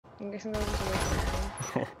I'm guessing that was just a waste of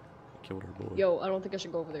time. Killed our boy. Yo, I don't think I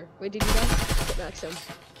should go over there. Wait, did you die? Get back some.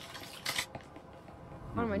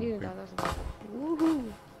 Oh, my dude died. That's bad.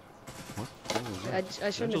 Woohoo! What? I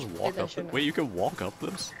shouldn't have walk up that. Wait, you can walk up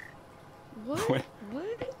this? What? Wait.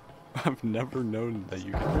 What? I've never known that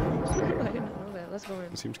you can do this. I did not know that. Let's go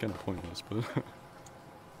in. It seems kind of pointless, but...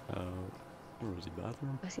 where was he?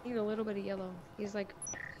 Bathroom? I see a little bit of yellow. He's like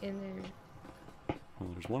in there. Well,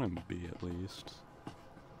 there's one in B at least.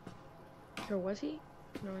 Or was he?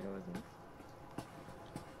 No, it wasn't.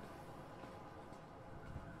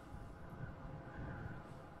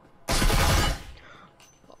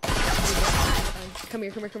 Come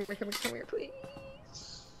here,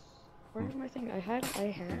 please. Where's my thing? I had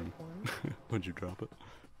one. Would you drop it?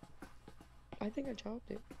 I think I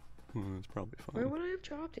dropped it. Well, it's probably fine. Where would I have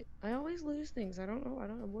dropped it? I always lose things. I don't know. I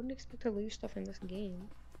wouldn't expect to lose stuff in this game.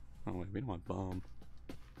 Oh wait, we don't have bomb.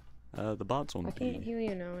 The bot's on B. I can't heal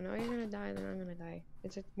you now. Now you're gonna die, then I'm gonna die.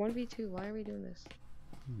 It's a 1v2. Why are we doing this?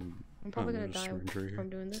 I'm probably gonna die from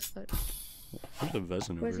doing this, but... There's a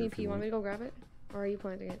Vezin over Where's here. EP? You want me to go grab it? Or are you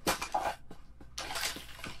planting it?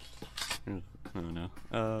 I don't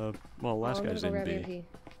know. Well, last guy's in B. EMP.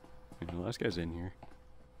 Yeah, last guy's in here.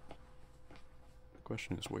 The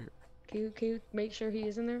question is where? Can you make sure he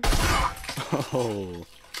is in there? Oh,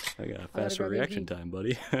 I got a faster reaction time,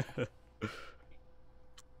 buddy.